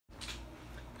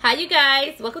Hi you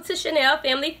guys, welcome to Chanel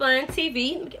Family Fun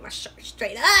TV. Let me get my shirt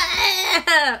straight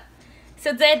up.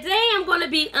 So today I'm going to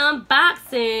be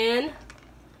unboxing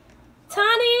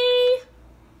Tiny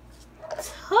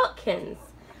Tukkins.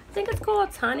 I think it's called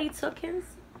Tiny Tukkins.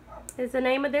 Is the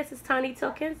name of this, is Tiny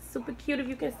Tukkins. Super cute if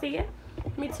you can see it.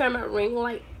 Let me turn my ring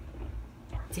light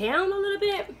down a little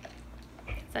bit.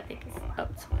 I think it's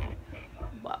up to it.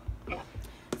 Wow.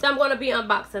 So I'm going to be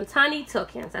unboxing Tiny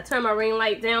Tukkins. I turn my ring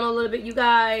light down a little bit, you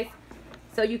guys,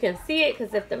 so you can see it,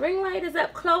 because if the ring light is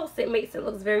up close, it makes it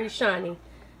look very shiny.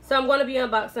 So I'm going to be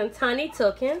unboxing Tiny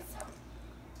Tukkins.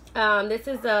 This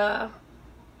is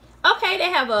okay,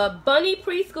 they have a bunny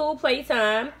preschool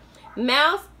playtime,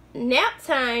 mouse nap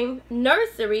time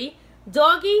nursery,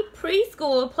 doggy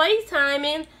preschool playtime,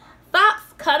 and fox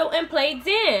cuddle and play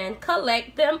den.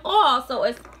 Collect them all. So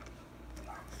it's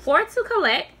 4 to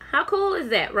collect. How cool is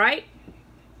that, right?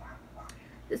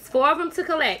 There's 4 of them to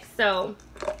collect. So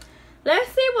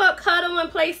let's see what cuddle and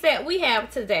play set we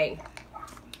have today.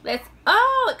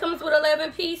 Oh, it comes with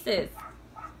 11 pieces.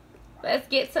 Let's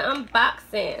get to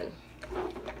unboxing.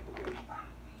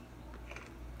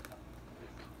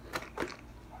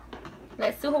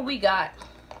 Let's see what we got.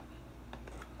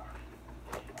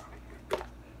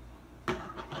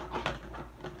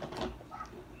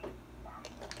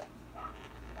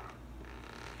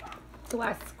 Do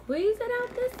I squeeze it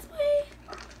out this way?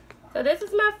 So this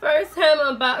is my first time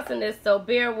unboxing this, so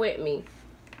bear with me.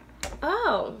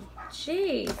 Oh,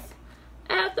 jeez.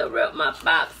 I have to rip my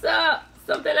box up.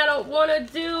 Something I don't want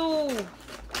to do.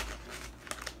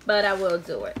 But I will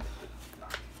do it.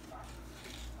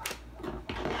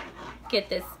 Get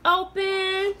this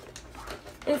open.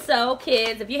 And so,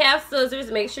 kids, if you have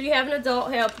scissors, make sure you have an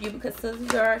adult help you, because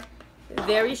scissors are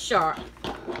very sharp.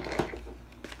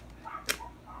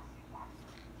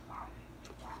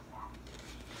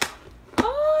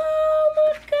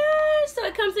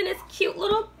 It comes in this cute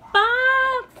little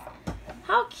box.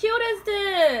 How cute is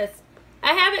this?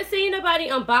 I haven't seen nobody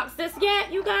unbox this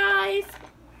yet, you guys.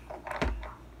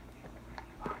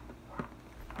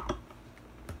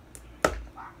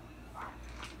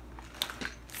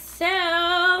 So,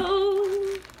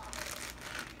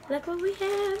 look what we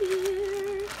have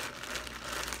here.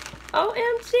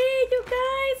 OMG, you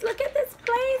guys, look at this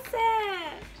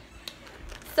playset.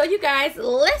 So you guys,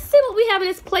 let's see what we have in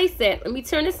this playset. Let me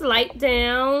turn this light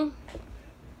down.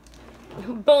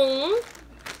 Boom.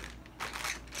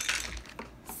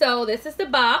 So this is the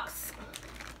box.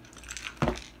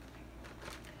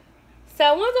 So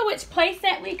I wonder which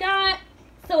playset we got.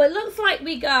 So it looks like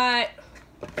we got,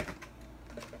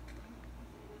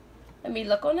 let me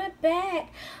look on the back.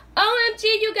 OMG,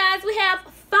 you guys, we have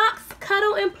Fox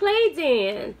Cuddle and Play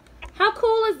Den. How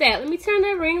cool is that? Let me turn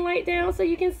that ring light down so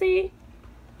you can see.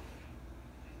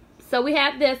 So we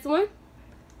have this one.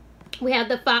 We have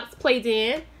the Fox Play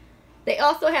Den. They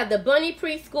also have the Bunny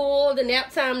Preschool, the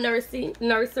Nap Time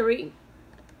Nursery.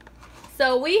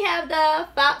 So we have the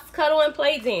Fox Cuddle and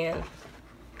Play Den.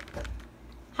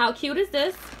 How cute is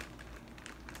this?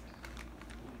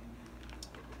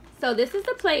 So this is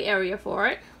the play area for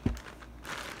it.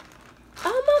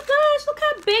 Oh my gosh, look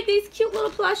how big these cute little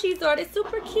plushies are. They're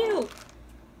super cute.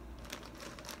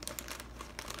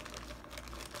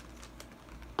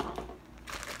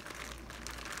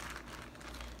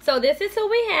 So this is who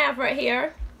we have right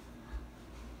here.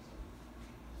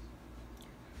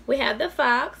 We have the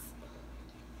fox.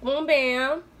 Boom,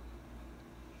 bam.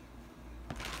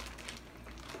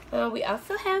 We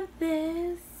also have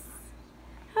this.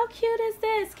 How cute is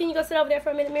this? Can you go sit over there for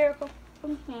a minute, Miracle?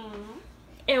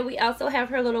 And we also have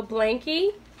her little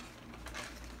blankie.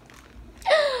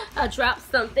 I dropped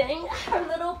something. Her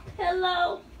little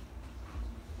pillow.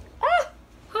 Ah,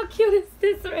 how cute is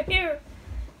this right here?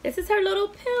 This is her little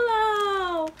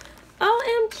pillow.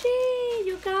 OMG,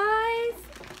 you guys.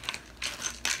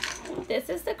 This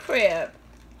is the crib.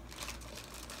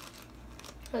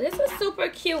 Oh, this was super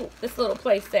cute, this little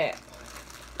playset.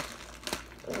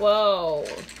 Whoa.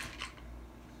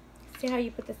 See how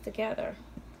you put this together.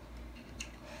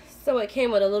 So it came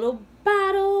with a little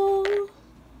bottle.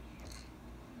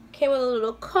 Came with a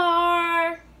little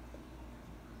car.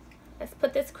 Let's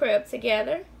put this crib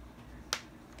together.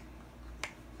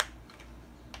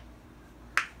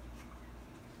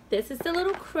 This is the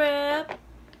little crib.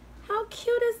 How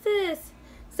cute is this?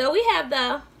 So we have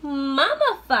the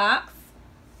mama fox.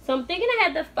 So I'm thinking I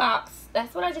had the fox.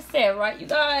 That's what I just said, right, you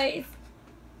guys?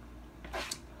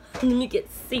 Let me get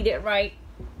seated right.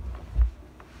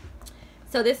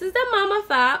 So this is the mama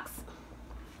fox.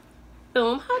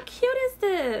 Boom. How cute is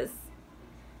this?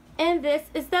 And this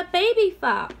is the baby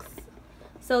fox.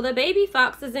 So the baby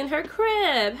fox is in her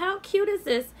crib. How cute is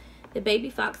this? The baby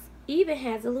fox even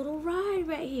has a little ride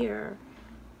right here.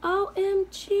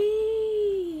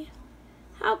 OMG.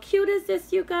 How cute is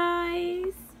this, you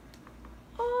guys?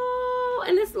 Oh,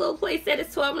 and this little playset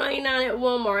is $12.99 at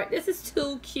Walmart. This is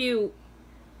too cute.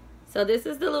 So this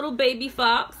is the little baby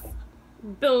fox.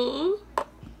 Boom.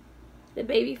 The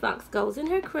baby fox goes in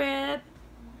her crib.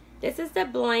 This is the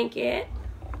blanket.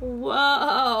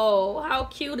 Whoa, how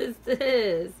cute is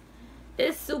this?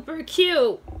 It's super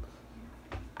cute.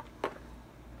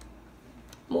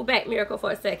 Move back, Miracle,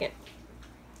 for a second.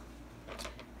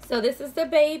 So this is the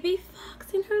baby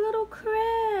fox in her little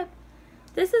crib.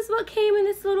 This is what came in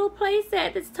this little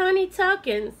playset, this tiny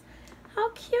Tukkins.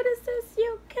 How cute is this,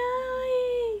 you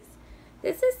guys?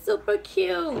 This is super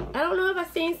cute. I don't know if I've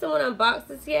seen someone unbox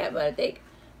this yet, but I think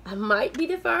I might be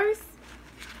the first.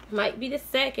 Might be the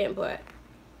second, but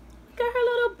look at her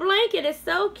little blanket. It's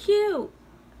so cute.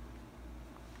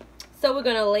 So we're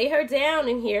going to lay her down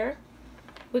in here.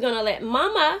 We're going to let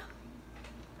Mama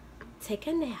take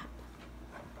a nap.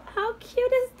 How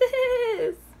cute is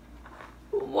this?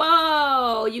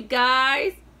 Whoa, you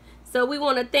guys. So we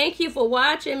want to thank you for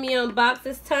watching me unbox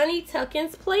this tiny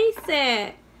Tukkins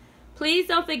playset. Please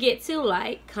don't forget to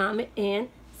like, comment, and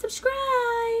subscribe.